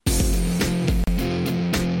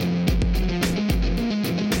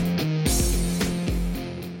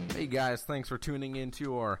guys, thanks for tuning in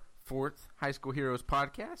to our 4th High School Heroes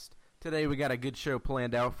podcast. Today we got a good show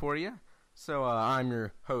planned out for you. So I'm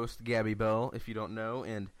your host, Gabby Bell, if you don't know,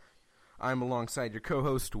 and I'm alongside your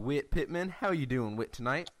co-host, Whit Pittman. How you doing, Whit,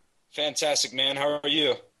 tonight? Fantastic, man. How are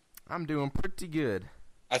you? I'm doing pretty good.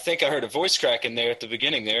 I think I heard a voice crack in there at the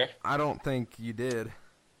beginning there. I don't think you did.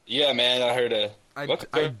 Yeah, man, I heard a...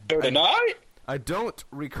 tonight? I don't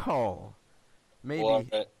recall. Maybe. Well,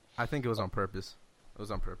 I think it was on purpose. It was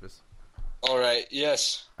on purpose. All right,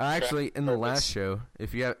 yes. Actually, in the last show,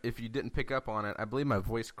 if you didn't pick up on it, I believe my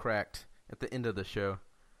voice cracked at the end of the show.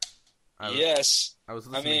 I was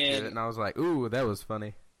listening to it, and I was like, ooh, that was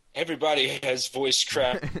funny. Everybody has voice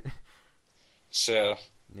crack. So,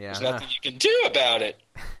 yeah, there's nothing you can do about it.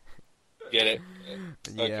 Get it?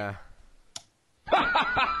 Yeah.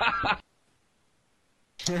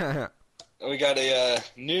 We got a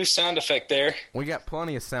new sound effect there. We got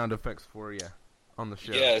plenty of sound effects for you on the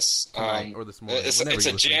show. Yes. Tonight or this morning. It's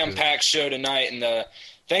a jam-packed show tonight, and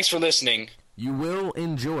thanks for listening. You will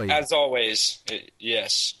enjoy it. As always,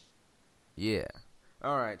 yes. Yeah.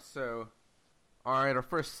 All right, our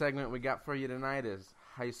first segment we got for you tonight is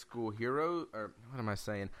High School Heroes, or what am I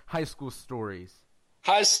saying? High School Stories.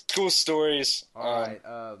 High School Stories. All right.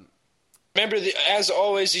 Remember, as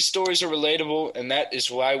always, these stories are relatable, and that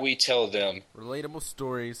is why we tell them. Relatable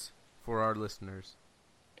stories for our listeners.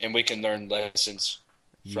 And we can learn lessons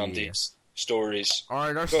from these stories. All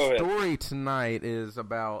right, our story tonight is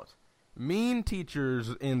about mean teachers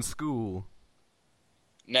in school.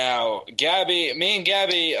 Now, me and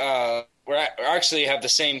Gabby, we actually have the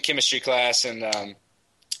same chemistry class, and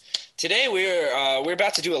today we're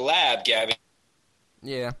about to do a lab, Gabby.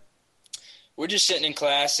 Yeah. We're just sitting in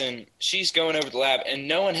class, and she's going over the lab, and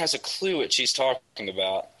no one has a clue what she's talking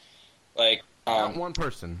about. Like, not one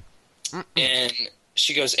person. And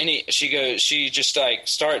she just like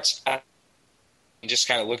starts and just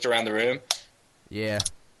kind of looked around the room. Yeah.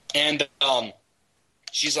 And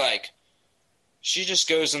she's like, she just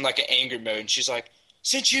goes in like an angry mode, and she's like,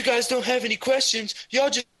 since you guys don't have any questions, y'all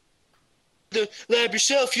just do the lab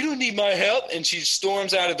yourself. You don't need my help. And she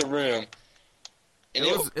storms out of the room. And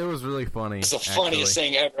it was really funny. It's the funniest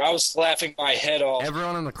thing ever. I was laughing my head off.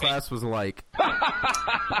 Everyone in the class was like,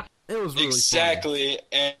 it was really exactly.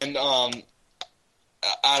 funny. And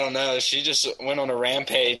I don't know. She just went on a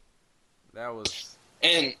rampage. That was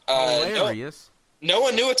hilarious. No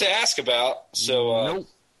one knew what to ask about. So nope.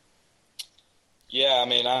 Yeah, I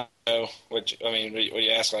mean, I don't know what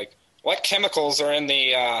you ask, like, what chemicals are in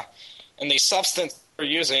the substance we're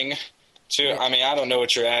using to, I mean, I don't know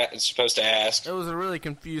what you're supposed to ask. It was a really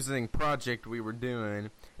confusing project we were doing,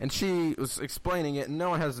 and she was explaining it, and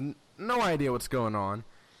no one has no idea what's going on.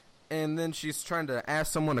 And then she's trying to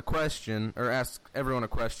ask someone a question, or ask everyone a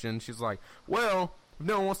question. She's like, well, if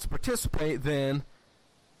no one wants to participate, then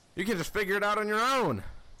you can just figure it out on your own.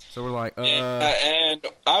 So we're like, And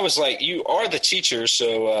I was like, you are the teacher,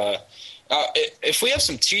 so if we have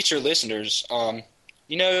some teacher listeners,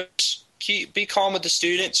 be calm with the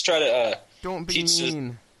students. Try to don't be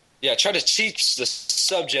mean. Try to teach the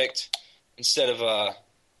subject instead of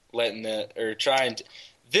trying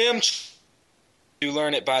them to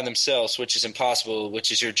learn it by themselves, which is impossible.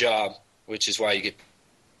 Which is your job. Which is why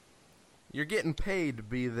you're getting paid to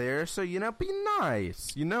be there. So be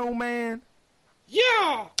nice. Man.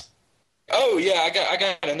 Yeah. Oh yeah, I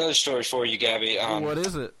got another story for you, Gabby. What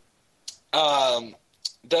is it?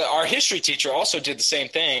 Our history teacher also did the same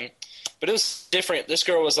thing. But it was different. This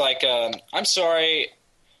girl was like, I'm sorry.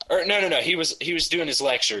 Or no. He was doing his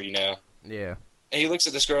lecture, Yeah. And he looks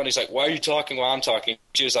at this girl and he's like, why are you talking while I'm talking?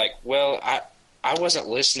 She was like, well, I wasn't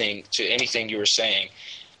listening to anything you were saying.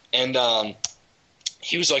 And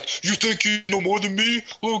he was like, you think you know more than me,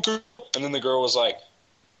 little girl? And then the girl was like,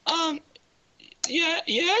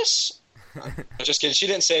 yes. Just kidding. She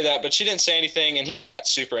didn't say that, but she didn't say anything, and he got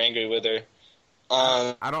super angry with her.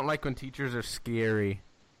 I don't like when teachers are scary.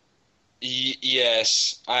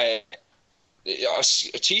 Yes,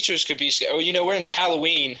 teachers could be. Oh, we're in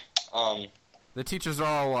Halloween. The teachers are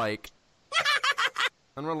all like,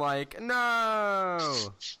 and we're like,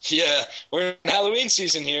 no. Yeah, we're in Halloween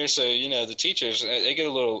season here, so the teachers they get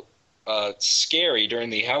a little scary during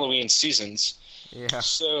the Halloween seasons. Yeah.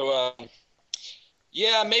 So,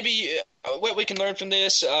 maybe what we can learn from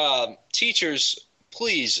this, teachers,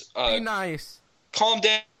 please be nice, calm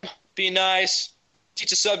down, be nice,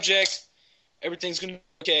 teach a subject. Everything's going to be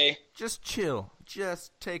okay. Just chill.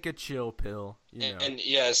 Just take a chill pill. And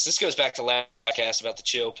yes, this goes back to last podcast about the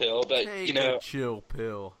chill pill. But, take a chill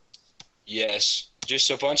pill. Yes.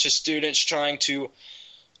 Just a bunch of students trying to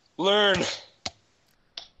learn.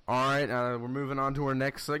 All right, we're moving on to our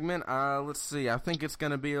next segment. Let's see. I think it's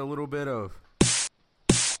going to be a little bit of...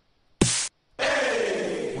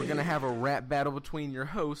 We're going to have a rap battle between your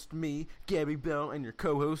host, me, Gabby Bell, and your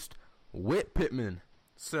co-host, Whit Pittman.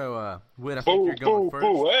 So, Whit, I think you're going first.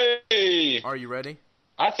 Hey! Are you ready?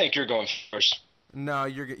 I think you're going first. No,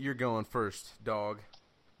 you're going first, dog.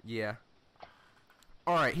 Yeah.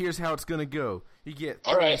 All right, here's how it's going to go. You get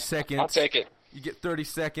 30 seconds. I'll take it. You get 30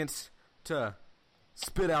 seconds to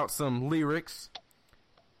spit out some lyrics,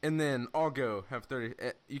 and then I'll go have 30.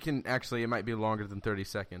 You can actually, it might be longer than 30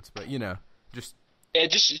 seconds, but just. Yeah,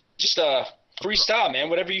 just freestyle, man.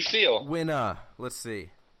 Whatever you feel. When let's see.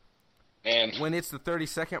 Man. When it's the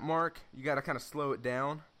 30-second mark, you gotta kind of slow it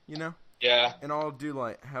down, Yeah. And I'll do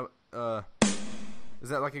like how is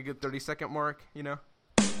that like a good 30-second mark,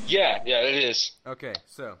 Yeah, it is. Okay,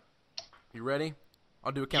 so you ready?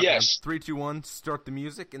 I'll do a countdown. Yes. 3, 2, 1. Start the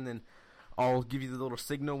music, and then I'll give you the little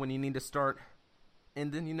signal when you need to start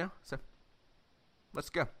ending. So let's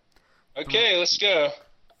go. Okay, let's go.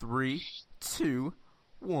 3, 2,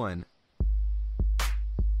 1.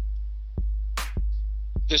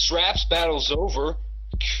 This raps battle's over.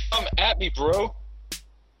 Come at me, bro.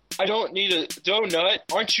 I don't need a donut.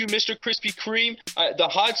 Aren't you Mr. Krispy Kreme? The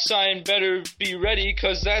hot sign better be ready,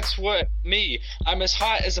 cause that's what me. I'm as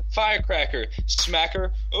hot as a firecracker.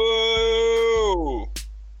 Smacker. Oh!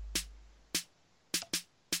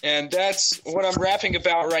 And that's what I'm rapping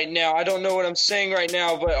about right now. I don't know what I'm saying right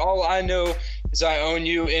now, but all I know is I own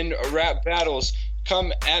you in rap battles.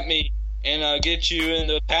 Come at me and get you in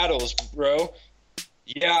the paddles, bro.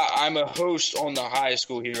 Yeah, I'm a host on the High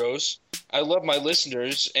School Heroes. I love my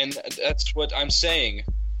listeners, and that's what I'm saying.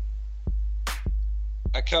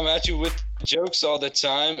 I come at you with jokes all the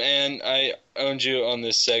time, and I owned you on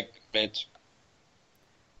this segment.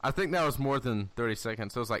 I think that was more than 30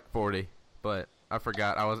 seconds. It was like 40, but I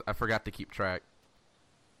forgot. I forgot to keep track.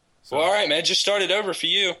 So, well, all right, man. Just start it over for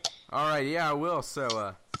you. All right, yeah, I will.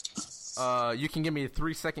 So, you can give me a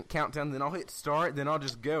 3-second countdown, then I'll hit start, then I'll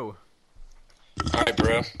just go. All right,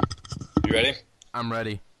 bro. You ready? I'm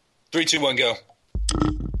ready. 3, 2, 1, go.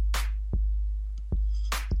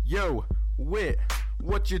 Yo, Whit,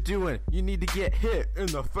 what you doing? You need to get hit in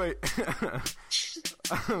the face.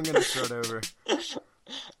 I'm gonna start over.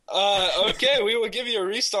 Okay, we will give you a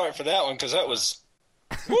restart for that one because that was,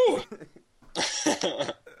 woo.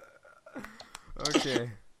 Okay.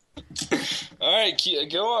 All right,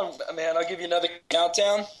 go on, man. I'll give you another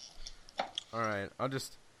countdown. All right, I'll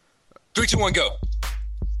just. 3, 2, 1, go.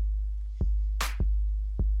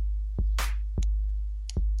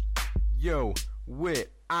 Yo,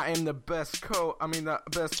 Whit, I am the best the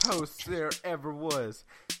best host there ever was.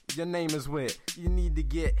 Your name is Whit. You need to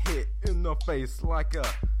get hit in the face like a...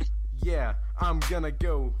 Yeah, I'm gonna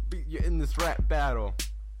go beat you in this rap battle.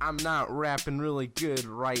 I'm not rapping really good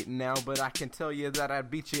right now, but I can tell you that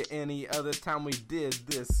I'd beat you any other time we did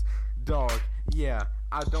this, dog. Yeah,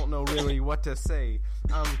 I don't know really what to say.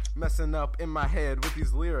 I'm messing up in my head with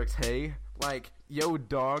these lyrics, hey. Like, yo,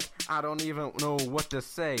 dog, I don't even know what to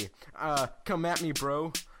say. Come at me,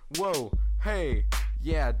 bro. Whoa, hey.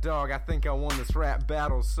 Yeah, dog, I think I won this rap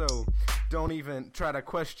battle, so don't even try to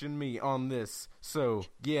question me on this. So,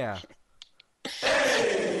 yeah.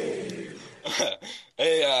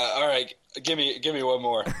 Hey, all right, give me one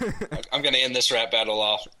more. I'm gonna end this rap battle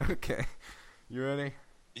off. Okay. You ready?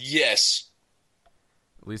 Yes.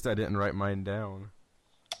 At least I didn't write mine down.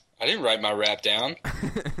 I didn't write my rap down.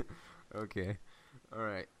 Okay. All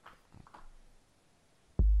right.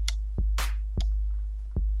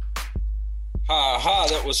 Ha ha,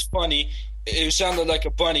 that was funny. It sounded like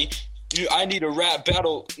a bunny. I need a rap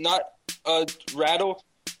battle, not a rattle.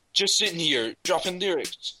 Just sitting here, dropping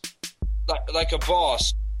lyrics. Like a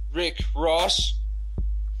boss. Rick Ross.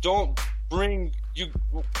 Don't bring you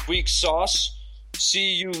weak sauce.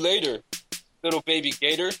 See you later, little baby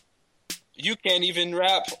gator. You can't even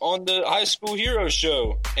rap on the High School Hero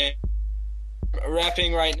show. And I'm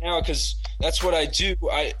rapping right now because that's what I do.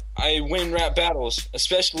 I win rap battles,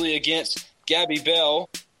 especially against Gabby Bell,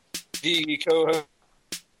 the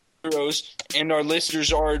co-heroes, and our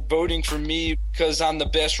listeners are voting for me because I'm the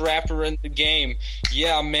best rapper in the game.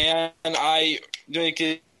 Yeah, man, I make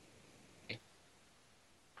it.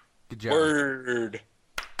 Good job. Word.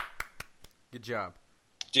 Good job.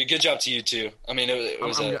 Dude, good job to you too. I mean, it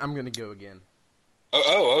was. I'm gonna go again.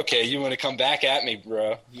 Oh, okay. You want to come back at me,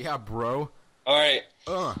 bro? Yeah, bro. All right.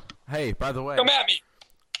 Hey, by the way, come at me,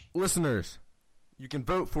 listeners. You can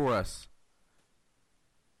vote for us.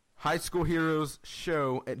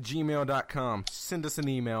 highschoolheroesshow@gmail.com. Send us an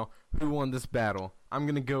email. Who won this battle? I'm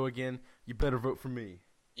gonna go again. You better vote for me.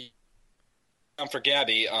 for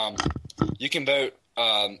Gabby, you can vote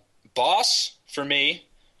boss for me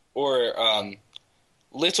or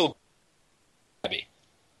little Gabby.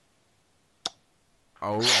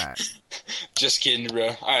 All right. Just kidding,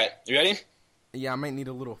 bro. All right, you ready? Yeah, I might need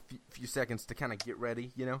a little few seconds to kind of get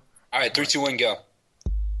ready, you know? All right, 3, 2, 1, go.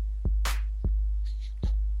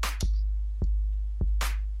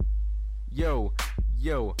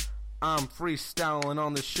 Yo, I'm freestyling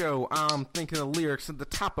on the show. I'm thinking of lyrics at the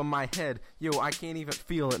top of my head. Yo, I can't even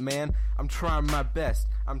feel it, man. I'm trying my best.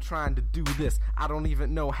 I'm trying to do this. I don't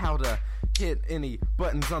even know how to hit any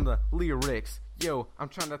buttons on the lyrics. Yo, I'm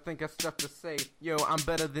trying to think of stuff to say. Yo, I'm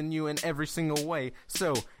better than you in every single way.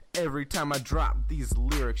 So, every time I drop these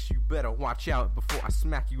lyrics, you better watch out before I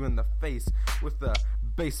smack you in the face with a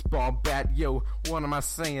baseball bat. Yo, what am I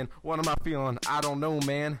saying? What am I feeling? I don't know,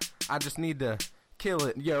 man. I just need to kill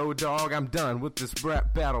it. Yo, dog, I'm done with this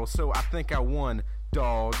rap battle, so I think I won,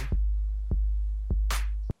 dog.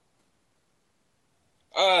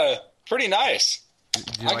 Pretty nice.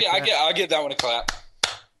 I'll give that one a clap.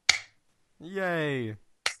 Yay.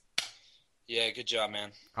 Yeah, good job,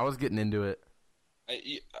 man. I was getting into it.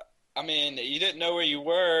 I mean, you didn't know where you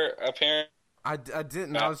were, apparently. I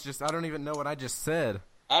didn't. I don't even know what I just said.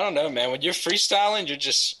 I don't know, man. When you're freestyling,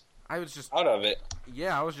 I was just out of it.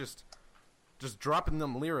 Yeah, I was just dropping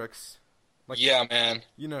them lyrics. Like, yeah, man.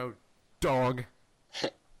 You know, dog.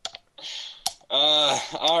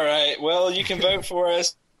 All right. Well, you can vote for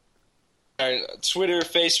us. Twitter,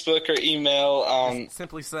 Facebook, or email. Just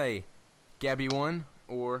simply say Gabby1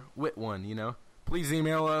 or Whit1, you know. Please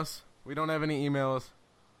email us. We don't have any emails.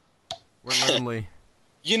 We're lonely.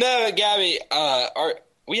 You know, Gabby, I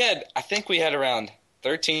think we had around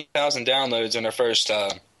 13,000 downloads in our first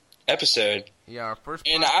episode. Yeah, our first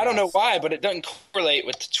And podcast. I don't know why, but it doesn't correlate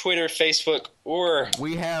with Twitter, Facebook, or...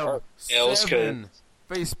 We have 7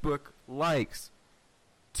 Facebook likes,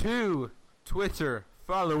 2 Twitter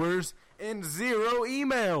followers, and 0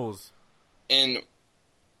 emails. And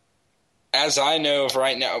as I know of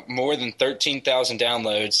right now, more than 13,000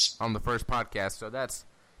 downloads. On the first podcast, so that's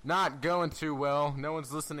not going too well. No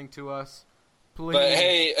one's listening to us. Please. But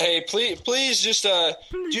hey, please just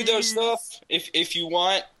do those stuff if you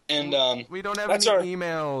want. And we don't have any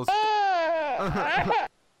emails.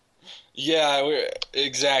 Yeah,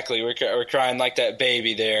 we're crying like that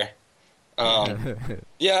baby there. Yeah,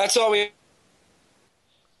 that's all we.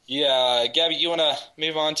 Yeah, Gabby, you want to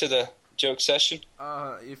move on to the joke session?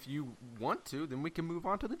 If you want to, then we can move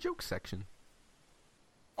on to the joke section.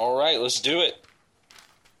 All right, let's do it.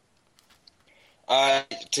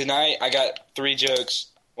 Tonight I got 3 jokes.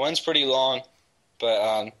 One's pretty long, but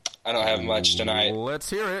I don't have much tonight. Let's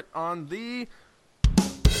hear it on the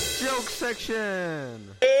joke section.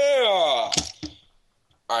 Yeah! All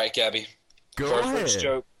right, Gabby. Go ahead. First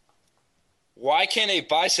joke. Why can't a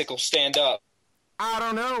bicycle stand up? I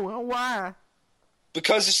don't know. Why?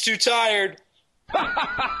 Because it's too tired.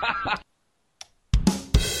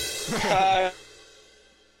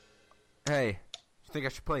 Hey, you think I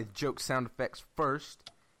should play joke sound effects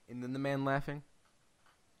first, and then the man laughing?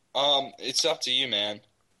 It's up to you, man.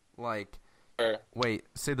 Like, Or, wait,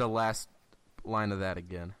 say the last line of that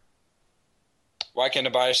again. why can't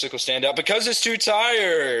a bicycle stand up? Because it's too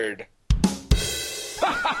tired.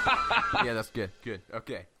 Yeah, that's good. Good.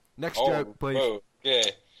 Okay. Next joke, please. Oh,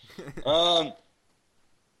 okay.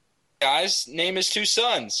 Guy's name is 2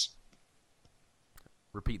 sons.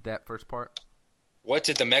 Repeat that first part. What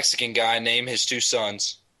did the Mexican guy name his 2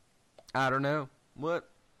 sons? I don't know. What?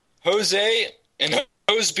 Jose and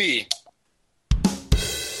Hoseby.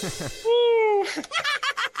 Woo!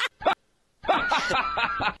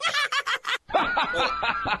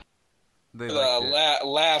 They liked it.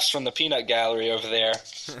 Laughs from the peanut gallery over there.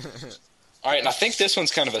 All right, and I think this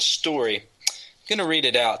one's kind of a story. I'm going to read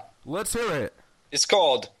it out. Let's hear it. It's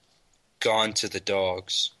called Gone to the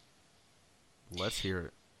Dogs. Let's hear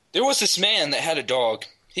it. There was this man that had a dog.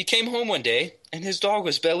 He came home one day, and his dog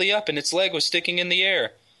was belly up and its leg was sticking in the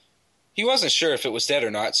air. He wasn't sure if it was dead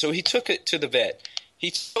or not, so he took it to the vet.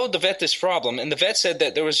 He told the vet this problem, and the vet said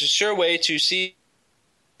that there was a sure way to see it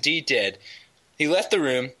indeed dead. He left the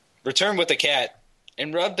room, returned with the cat,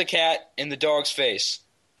 and rubbed the cat in the dog's face.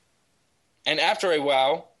 And after a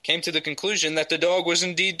while, came to the conclusion that the dog was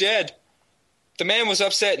indeed dead. The man was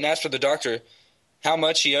upset and asked for the doctor how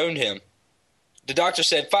much he owed him. The doctor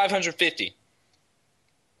said $550.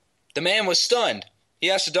 The man was stunned. He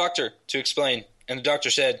asked the doctor to explain, and the doctor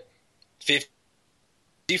said $50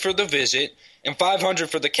 for the visit and $500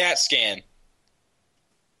 for the CAT scan.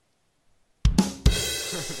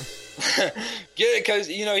 Get it? Because,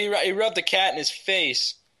 he rubbed the cat in his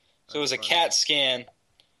face, so it was a CAT scan.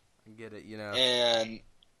 I get it, you know. And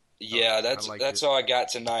yeah, that's it. all I got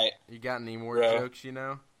tonight. You got any more Bro. jokes, you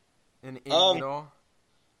know? Any at all?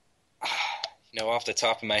 Off the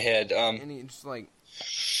top of my head. Any, just like...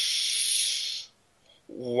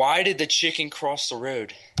 Why did the chicken cross the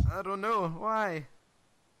road? I don't know. Why?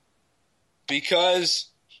 Because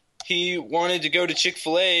he wanted to go to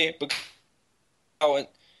Chick-fil-A, and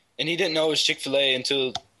he didn't know it was Chick-fil-A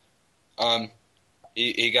until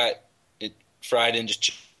he got it fried into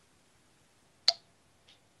chicken.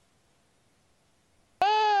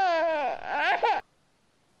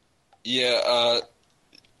 Yeah,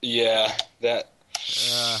 that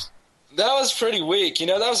was pretty weak. You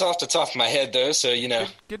know, that was off the top of my head, though, so, you know.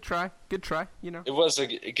 Good try, you know. It was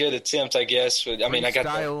a good attempt, I guess. But, I mean, I got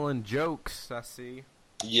style and jokes, I see.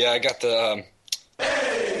 Yeah, I got the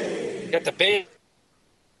bait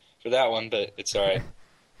for that one, but it's all right.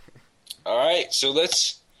 All right, so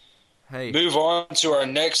let's move on to our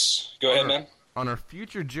next. Go ahead, man. On our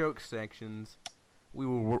future joke sections, we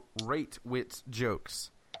will rate Whit's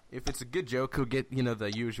jokes. If it's a good joke, he'll get, you know,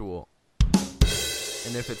 the usual.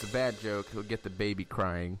 And if it's a bad joke, he'll get the baby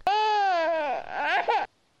crying.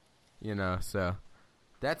 You know, so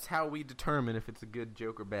that's how we determine if it's a good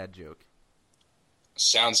joke or bad joke.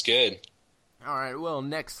 Sounds good. All right, well,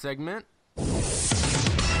 next segment.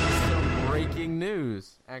 Some breaking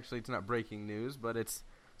news. Actually, it's not breaking news, but it's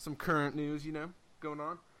some current news, you know, going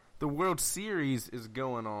on. The World Series is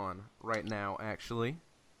going on right now, actually.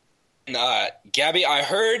 Gabby, I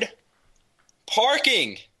heard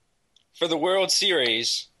parking for the World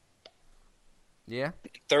Series. Yeah?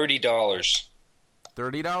 $30.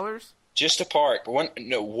 $30? Just to park.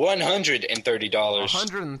 $130.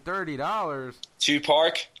 $130? To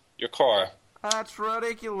park your car. That's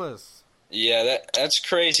ridiculous. Yeah, that's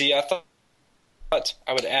crazy. I thought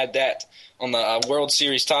I would add that on the World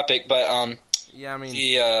Series topic, but yeah, I mean,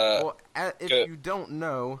 if you don't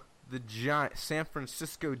know, the San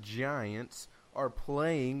Francisco Giants are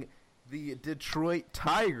playing the Detroit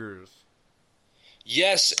Tigers.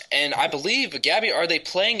 Yes, and I believe, Gabby, are they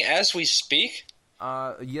playing as we speak?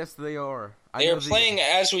 Yes, they are. They are playing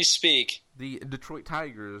as we speak. The Detroit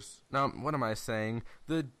Tigers. Now, what am I saying?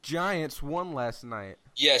 The Giants won last night.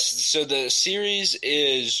 Yes, so the series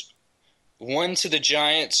is 1 to the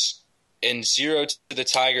Giants and 0 to the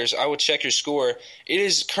Tigers. I will check your score. It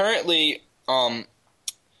is currently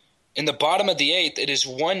in the bottom of the 8th. It is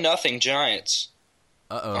 1-0 Giants.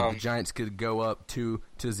 The Giants could go up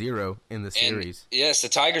 2-0 in the series. Yes, the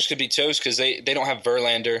Tigers could be toast because they don't have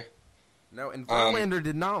Verlander. No, and Verlander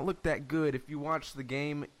did not look that good. If you watch the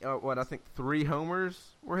game, I think 3 homers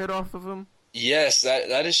were hit off of him. Yes,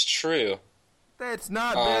 that is true. That's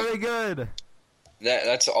not very good.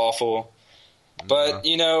 That's awful. But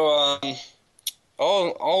you know,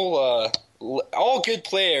 all good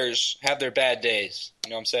players have their bad days. You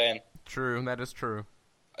know what I'm saying? True, that is true.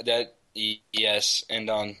 Yes,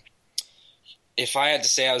 and if I had to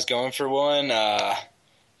say I was going for one,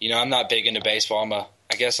 you know, I'm not big into baseball.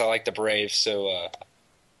 I guess I like the Braves. So,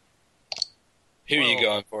 who are you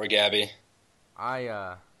going for, Gabby?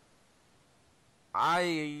 I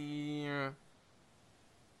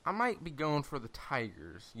might be going for the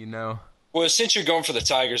Tigers, you know. Well, since you're going for the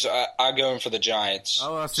Tigers, I'm going for the Giants.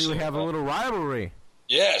 Oh, I see. We have a little rivalry.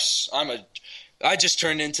 Yes, I just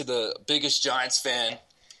turned into the biggest Giants fan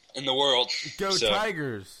in the world. Go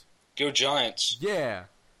Tigers. Go Giants. Yeah.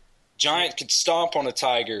 Giant could stomp on a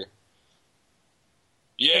tiger.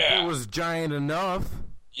 Yeah. If it was giant enough.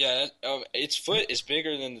 Yeah, its foot is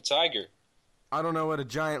bigger than the tiger. I don't know what a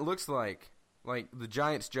giant looks like. Like, the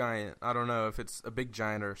Giant's giant. I don't know if it's a big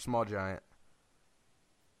giant or a small giant.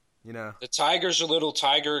 You know. The tigers are little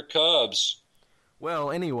tiger cubs.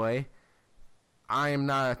 Well, anyway, I am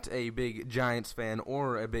not a big Giants fan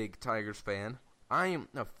or a big Tigers fan. I am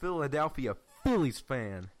a Philadelphia Phillies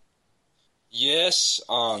fan. Yes,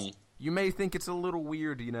 You may think it's a little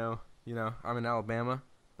weird, you know, I'm in Alabama,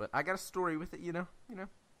 but I got a story with it, you know.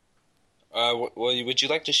 Well, would you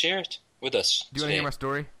like to share it with us? Do you want to hear my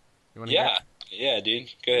story? Yeah, dude.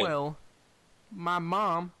 Go ahead. Well, my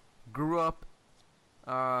mom grew up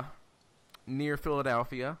near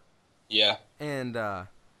Philadelphia. Yeah. And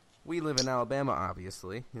we live in Alabama,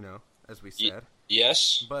 obviously, you know, as we said.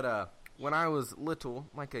 Yes. But when I was little,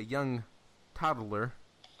 like a young toddler,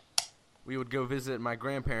 we would go visit my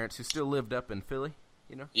grandparents who still lived up in Philly,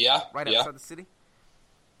 you know? Yeah. Right outside the city.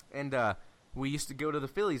 And we used to go to the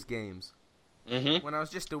Phillies games when I was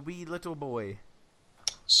just a wee little boy.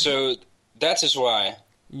 So that is why.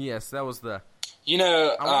 Yes, that was the... You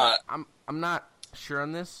know, I'm not sure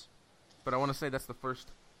on this, but I want to say that's the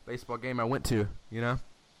first baseball game I went to, you know?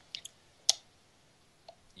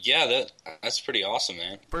 Yeah, that's pretty awesome,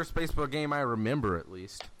 man. First baseball game I remember, at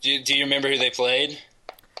least. Do you remember who they played?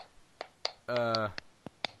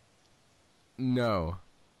 No.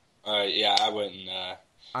 Yeah, I wouldn't.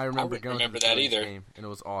 I remember wouldn't going remember to the that Phillies either. game, and it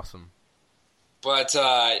was awesome. But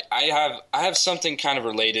I have something kind of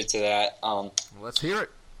related to that. Let's hear it.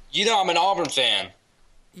 You know, I'm an Auburn fan.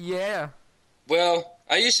 Yeah. Well,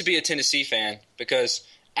 I used to be a Tennessee fan because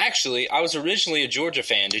actually I was originally a Georgia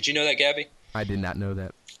fan. Did you know that, Gabby? I did not know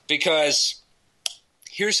that. Because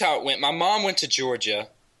here's how it went. My mom went to Georgia.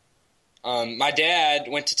 My dad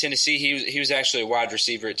went to Tennessee. He was actually a wide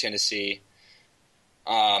receiver at Tennessee.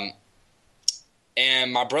 And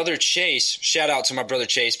my brother Chase, shout out to my brother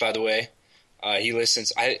Chase, by the way. He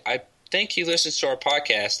listens. I think he listens to our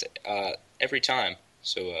podcast every time.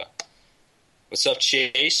 So, what's up,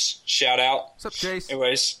 Chase? Shout out. What's up, Chase?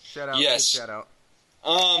 Anyways, Shout out. yes. Good shout out.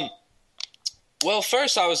 Well,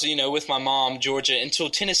 first I was, with my mom, Georgia, until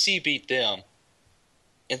Tennessee beat them.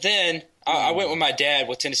 And then I went with my dad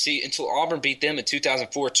with Tennessee until Auburn beat them in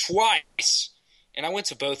 2004 twice. And I went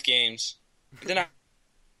to both games. And then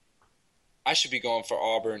I should be going for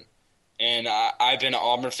Auburn. And I've been an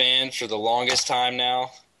Auburn fan for the longest time now.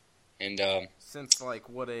 And Since, like,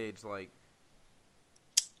 what age? Like,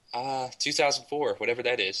 2004, whatever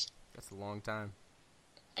that is. that's a long time.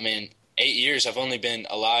 I mean, 8 years. I've only been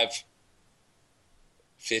alive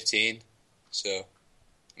 15. So,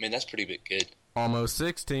 I mean, that's pretty good. Almost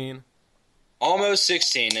 16. Almost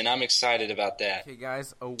 16, and I'm excited about that. Okay,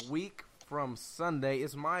 guys, a week from Sunday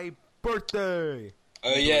is my birthday.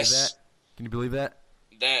 Oh, yes. Can you believe that?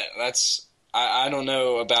 That's I don't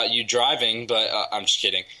know about you driving, but I'm just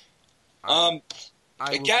kidding.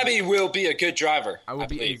 Gabby will be a good driver. I will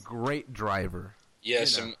be believe. a great driver.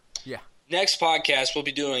 Yes. You know, yeah. Next podcast, we'll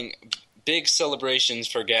be doing big celebrations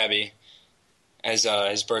for Gabby as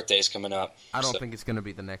his birthday is coming up. I don't think it's going to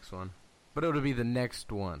be the next one, but it'll be the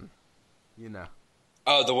next one. You know.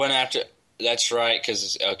 Oh, the one after. That's right,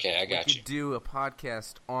 because okay, I got we you. could do a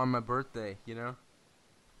podcast on my birthday, you know?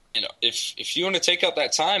 If you want to take up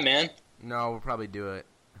that time, man. No, we'll probably do it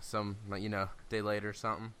some, day later or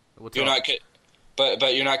something. You're not,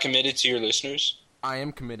 but you're not committed to your listeners. I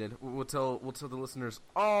am committed. We'll tell the listeners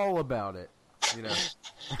all about it. You know.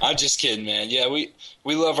 I'm just kidding, man. Yeah, we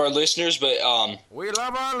love our listeners, but we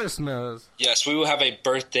love our listeners. Yes, we will have a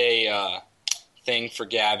birthday thing for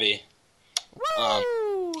Gabby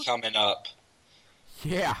coming up.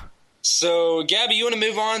 Yeah. So, Gabby, you want to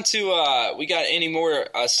move on to we got any more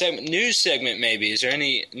news segment? Maybe is there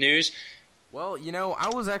any news? Well, I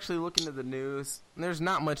was actually looking at the news. There's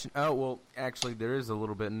not much. Oh, well, actually, there is a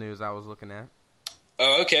little bit of news I was looking at.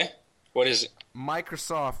 Oh, okay. What is it?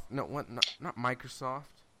 Microsoft. No, what? Not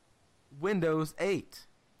Microsoft. Windows 8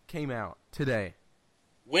 came out today.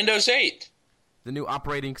 Windows 8. The new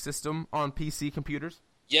operating system on PC computers.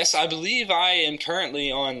 Yes, I believe I am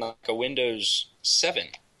currently on like a Windows 7.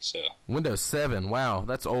 So. Windows 7. Wow,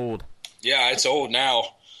 that's old. Yeah, it's old now.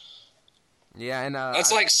 Yeah, and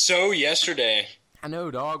that's like so yesterday. I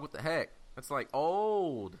know, dog. What the heck? That's like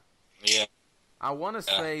old. Yeah. I want to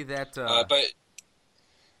say that. But.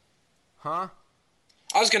 Huh?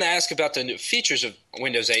 I was going to ask about the new features of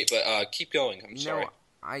Windows 8, but keep going. I'm sorry.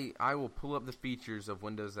 I will pull up the features of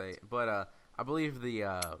Windows 8, but I believe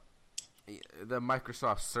the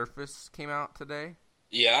Microsoft Surface came out today.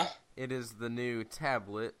 Yeah. It is the new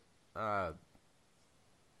tablet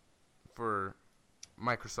for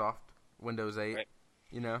Microsoft Windows 8. Right.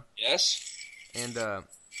 Yes. And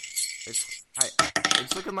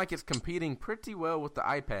it's looking like it's competing pretty well with the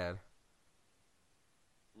iPad.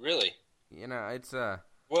 Really? It's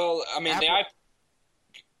well, I mean,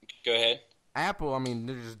 go ahead. Apple, I mean,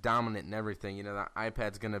 they're just dominant in everything. The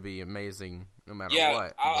iPad's going to be amazing no matter what.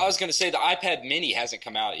 Yeah, I was going to say the iPad Mini hasn't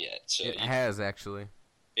come out yet. So it has, actually.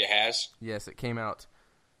 It has? Yes, it came out,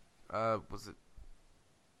 was it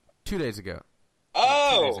 2 days ago?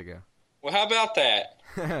 Oh! 2 days ago. Well, how about that?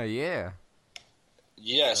 Yeah.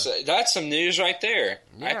 Yes, that's some news right there.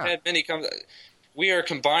 Yeah. iPad Mini comes. We are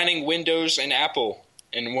combining Windows and Apple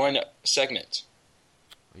in one segment.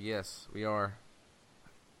 Yes, we are.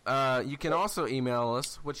 You can also email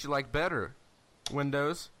us what you like better,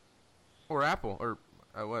 Windows or Apple, or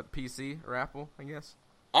PC or Apple, I guess.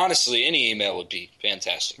 Honestly, any email would be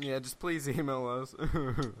fantastic. Yeah, just please email us.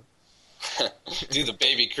 Do the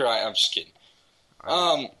baby cry. I'm just kidding.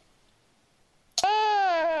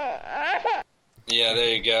 Yeah,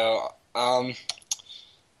 there you go.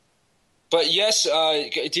 But yes,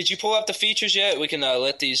 did you pull up the features yet? We can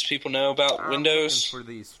let these people know about Windows. For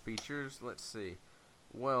these features, let's see.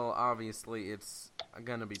 Well, obviously, it's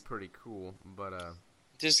gonna be pretty cool, but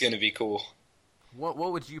this is gonna be cool. What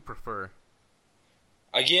would you prefer?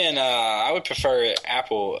 Again, I would prefer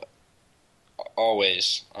Apple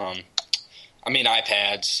always.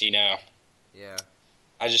 iPads, Yeah.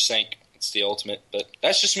 I just think it's the ultimate, but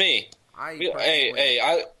that's just me. I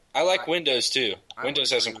like Windows too. I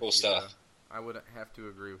Windows would has agree some cool with you, stuff. though. I would have to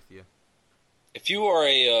agree with you. If you are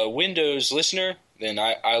a Windows listener, then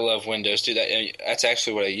I love Windows too. That's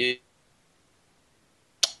actually what I use.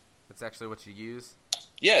 That's actually what you use?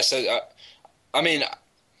 Yes, I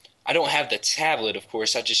don't have the tablet, of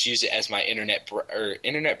course. I just use it as my internet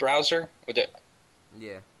browser.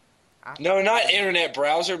 Yeah. No, not internet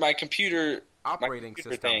browser. My computer Operating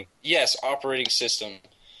system. thing. Yes, operating system.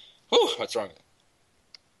 Whew, what's wrong?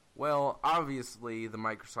 Well, obviously, the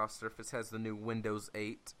Microsoft Surface has the new Windows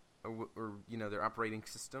 8, or their operating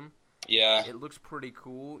system. Yeah. It looks pretty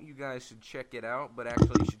cool. You guys should check it out, but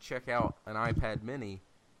actually, you should check out an iPad Mini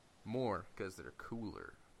more because they're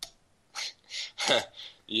cooler.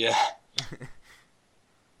 Yeah.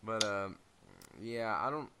 But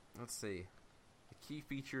let's see. The key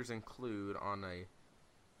features include on a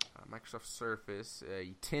Microsoft Surface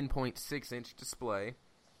a 10.6-inch display.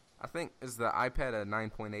 I think, is the iPad a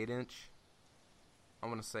 9.8 inch? I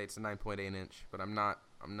want to say it's a 9.8 inch, but I'm not,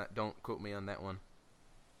 don't quote me on that one.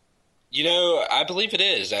 I believe it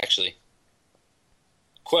is, actually.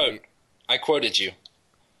 Quote. Sweet. I quoted you.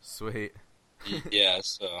 Sweet. Yeah,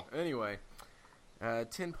 so. Anyway,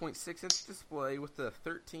 10.6-inch display with the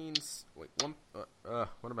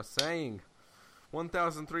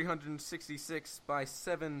 1,366 by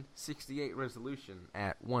 768 resolution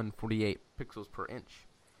at 148 pixels per inch.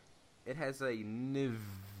 It has a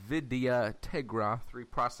NVIDIA Tegra 3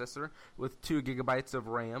 processor with 2 gigabytes of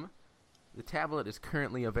RAM. The tablet is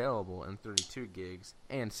currently available in 32 gigs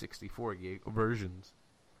and 64 gig versions.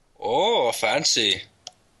 Oh, fancy.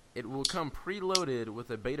 It will come preloaded with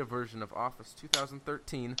a beta version of Office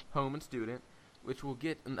 2013 Home and Student, which will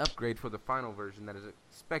get an upgrade for the final version that is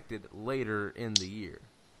expected later in the year.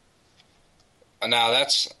 Now,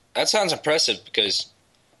 that sounds impressive because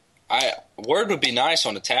Word would be nice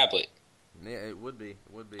on a tablet. Yeah, it would be.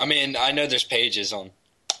 I mean, I know there's Pages on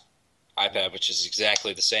iPad, which is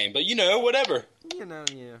exactly the same, but whatever. Yeah.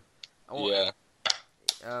 Yeah.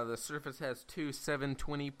 The Surface has two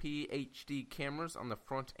 720p HD cameras on the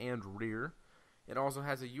front and rear. It also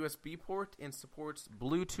has a USB port and supports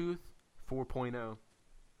Bluetooth 4.0.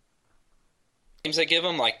 Names they give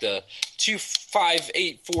them, like the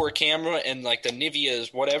 2584 camera and like the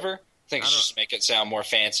Nivea's whatever. I think it's just to make it sound more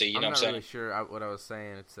fancy. You know what I'm saying? I'm not really sure what I was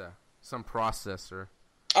saying. It's some processor.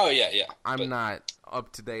 Oh yeah. I'm not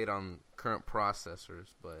up to date on current processors,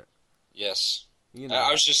 but yes,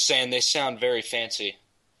 I was just saying they sound very fancy.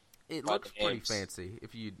 It looks pretty fancy.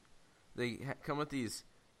 They come with these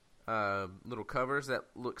little covers that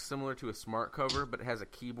look similar to a smart cover, but it has a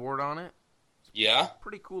keyboard on it. Yeah.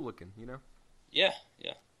 Pretty cool looking, Yeah.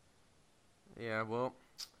 Yeah, well,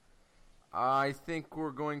 I think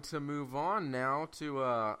we're going to move on now to,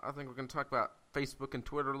 I think we're going to talk about Facebook and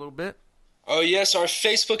Twitter a little bit. Oh, yes, our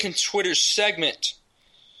Facebook and Twitter segment.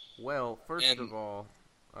 Well, first of all,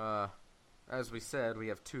 as we said, we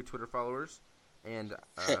have 2 Twitter followers and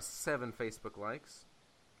 7 Facebook likes,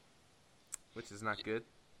 which is not good.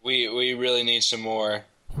 We really need some more.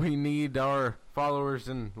 We need our followers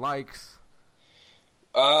and likes.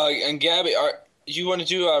 And Gabby, you want to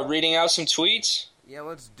do reading out some tweets? Yeah,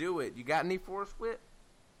 let's do it. You got any for us, Whit?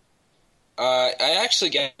 I actually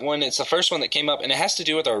got one. It's the first one that came up, and it has to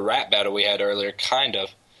do with our rap battle we had earlier, kind of.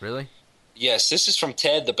 Really? Yes, this is from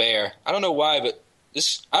Ted the Bear. I don't know why, but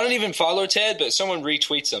I don't even follow Ted, but someone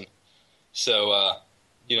retweets him. So,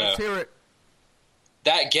 Let's hear it.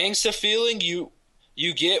 That gangsta feeling you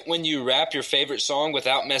get when you rap your favorite song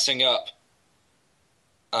without messing up.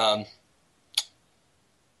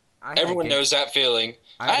 Everyone knows that feeling.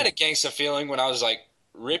 I had a gangsta feeling when I was like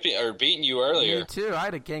ripping or beating you earlier. Me too. I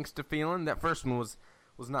had a gangsta feeling. That first one was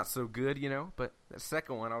not so good, but that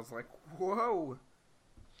second one I was like, whoa.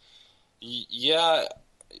 Yeah,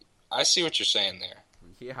 I see what you're saying there.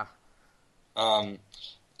 Yeah.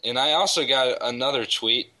 And I also got another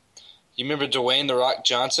tweet. You remember Dwayne "The Rock"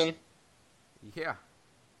 Johnson? Yeah.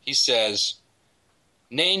 He says,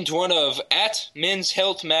 named one of Men's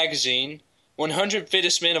Health magazine 100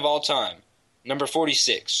 fittest men of all time, number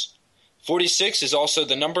 46. 46 is also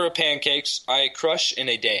the number of pancakes I crush in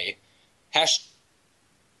a day.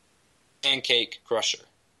 #pancake crusher.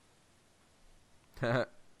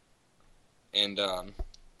 And do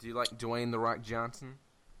you like Dwayne "The Rock" Johnson?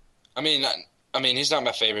 I mean, he's not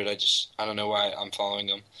my favorite. I don't know why I'm following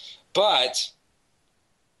him. But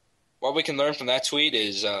what we can learn from that tweet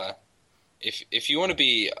is if you want to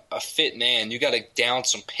be a fit man, you got to down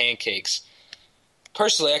some pancakes.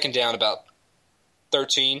 Personally, I can down about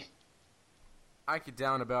 13. I could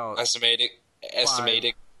down about Estimated.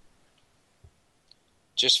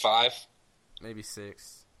 Just 5. maybe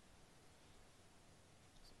 6.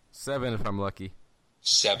 7 if I'm lucky.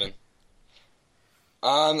 7.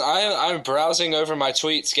 I'm browsing over my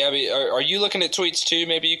tweets, Gabby. Are you looking at tweets too?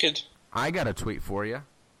 Maybe you could. I got a tweet for you.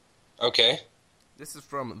 Okay. This is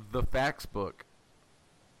from the Facts Book.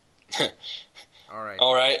 All right.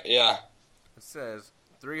 All right. Yeah. It says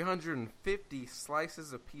 350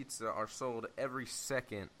 slices of pizza are sold every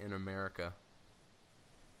second in America.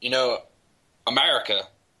 You know, America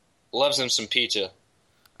loves them some pizza.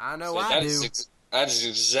 I know So I do. That is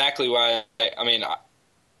exactly why.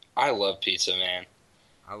 I love pizza, man.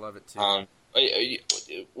 I love it too.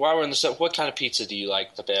 While we're in the stuff, what kind of pizza do you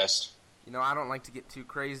like the best? You know, I don't like to get too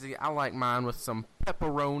crazy. I like mine with some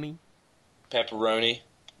pepperoni. Pepperoni.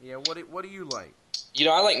 Yeah, what do you like? You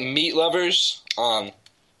know, I like meat lovers, or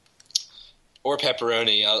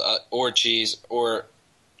pepperoni, or cheese, or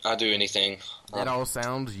I'll do anything. That all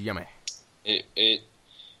sounds yummy. It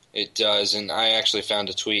does, and I actually found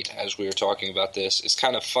a tweet as we were talking about this. It's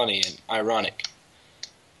kind of funny and ironic.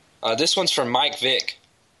 This one's from Mike Vick.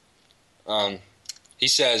 He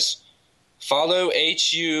says, follow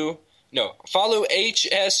HSUS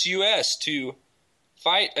to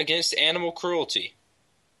fight against animal cruelty.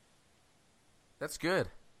 That's good.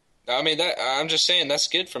 I mean, I'm just saying that's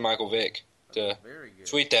good for Michael Vick to Very good.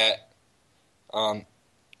 tweet that. And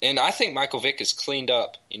I think Michael Vick is cleaned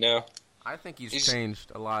up, you know? I think he's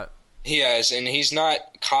changed a lot. He has, and he's not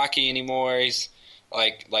cocky anymore. He's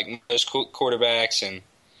like most quarterbacks, and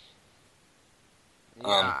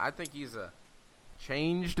Yeah, I think he's a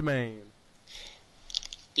changed man.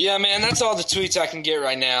 yeah, man, that's all the tweets I can get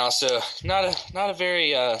right now. So not a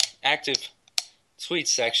very active tweet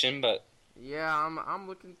section, but Yeah, I'm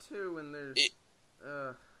looking too, and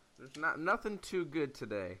there's nothing too good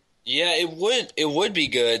today. yeah, it would be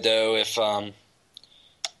good though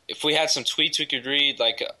if we had some tweets we could read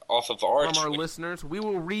like off of From our listeners, we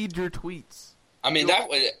will read your tweets. I mean,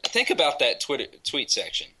 think about that tweet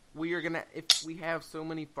section. We are gonna, if we have so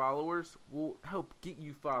many followers, we'll help get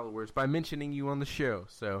you followers by mentioning you on the show.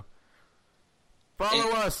 So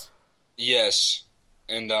follow us. Yes,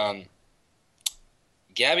 and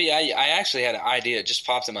Gabby, I actually had an idea. It just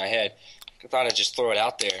popped in my head. I thought I'd just throw it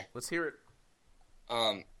out there. Let's hear it.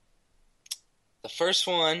 The first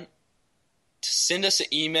one, to send us an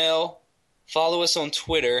email, follow us on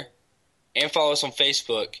Twitter, and follow us on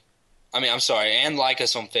Facebook. And like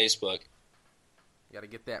us on Facebook. You got to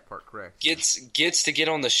get that part correct. Gets to get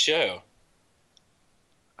on the show.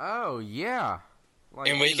 Oh yeah.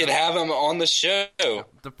 And we could have them on the show.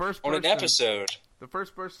 The first on an episode. The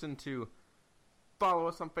first person to follow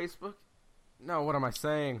us on Facebook. No, what am I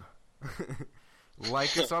saying?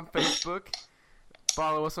 Like us on Facebook,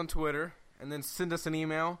 follow us on Twitter, and then send us an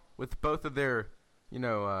email with both of their,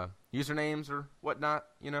 usernames or whatnot.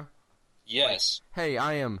 Yes. Like, hey,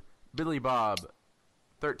 I am Billy Bob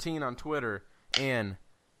 13 on Twitter and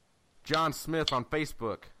John Smith on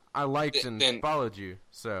Facebook. I liked and followed you.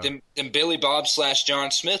 So then Billy Bob / John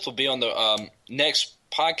Smith will be on the next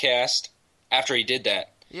podcast after he did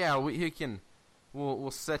that. Yeah,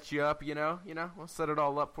 we'll set you up. We'll set it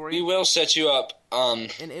all up for you. We will set you up. And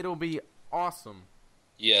it'll be awesome.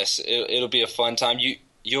 Yes, it'll be a fun time.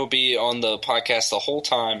 You'll be on the podcast the whole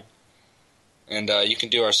time, and you can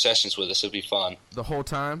do our sessions with us. It'll be fun. The whole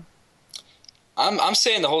time? I'm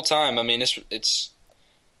saying the whole time. I mean, it's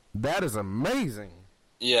that is amazing.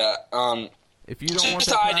 Yeah. If you don't want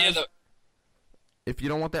that prize, if you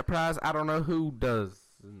don't want that prize, I don't know who does.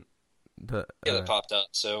 That popped up.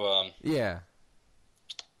 So yeah.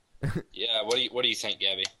 Yeah. What do you think,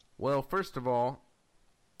 Gabby? Well, first of all,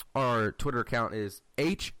 our Twitter account is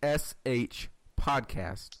HSH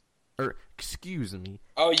Podcast. Or excuse me.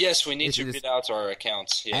 Oh yes, we need to read out our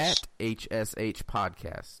accounts. Yes. At HSH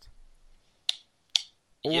Podcast.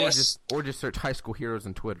 Or yes. just search High School Heroes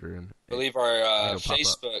on Twitter. And I believe our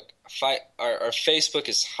Facebook our Facebook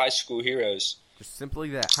is High School Heroes. Just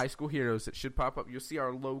simply that, High School Heroes. It should pop up. You'll see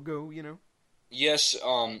our logo, Yes,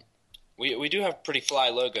 we do have a pretty fly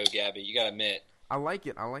logo, Gabby. You gotta admit. I like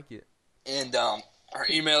it. And our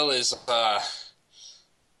email is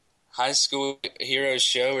High School Heroes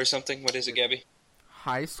Show or something. What is it, Gabby?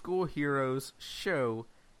 High School Heroes Show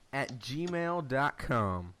at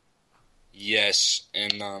gmail.com. Yes,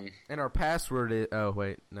 and our password is... Oh,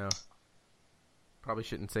 wait, no. Probably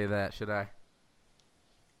shouldn't say that, should I?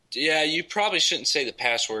 Yeah, you probably shouldn't say the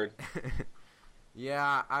password.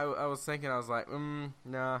 Yeah, I was thinking, I was like,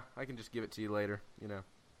 nah, I can just give it to you later, you know.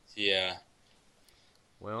 Yeah.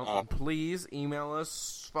 Well, please email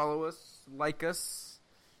us, follow us, like us,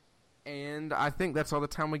 and I think that's all the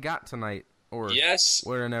time we got tonight, or yes,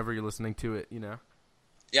 whenever you're listening to it, you know.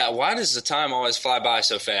 Yeah, why does the time always fly by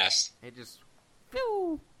so fast? It just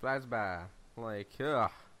flies by, like,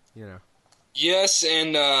 ugh, you know. Yes,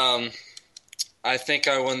 and I think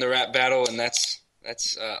I won the rap battle, and that's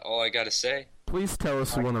all I got to say. Please tell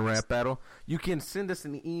us who won the rap battle. You can send us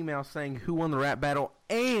an email saying who won the rap battle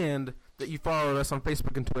and that you followed us on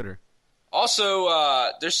Facebook and Twitter. Also,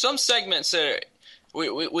 there's some segments that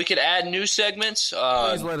we could add new segments.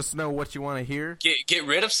 Please let us know what you want to hear. Get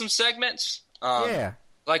rid of some segments. Yeah.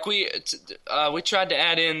 Like we tried to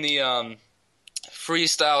add in the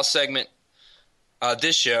freestyle segment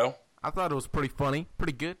this show. I thought it was pretty funny,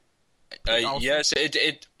 pretty good. Awesome. Yes,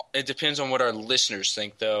 it depends on what our listeners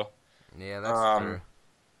think, though. Yeah, that's true.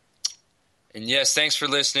 And yes, thanks for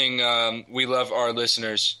listening. We love our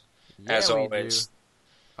listeners, as always.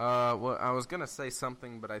 Well, I was gonna say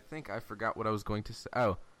something, but I think I forgot what I was going to say.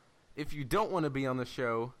 Oh, if you don't want to be on the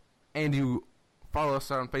show and you follow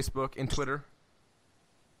us on Facebook and Twitter,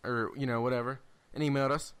 or whatever, and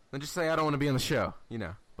emailed us, then just say I don't want to be on the show,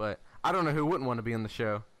 But I don't know who wouldn't want to be on the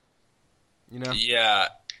show, Yeah,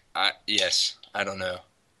 yes, I don't know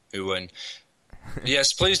who wouldn't.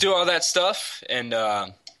 Yes, please do all that stuff, and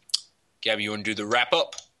Gabby, you want to do the wrap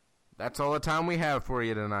up? That's all the time we have for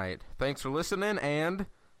you tonight. Thanks for listening, and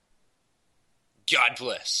God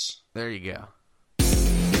bless. There you go.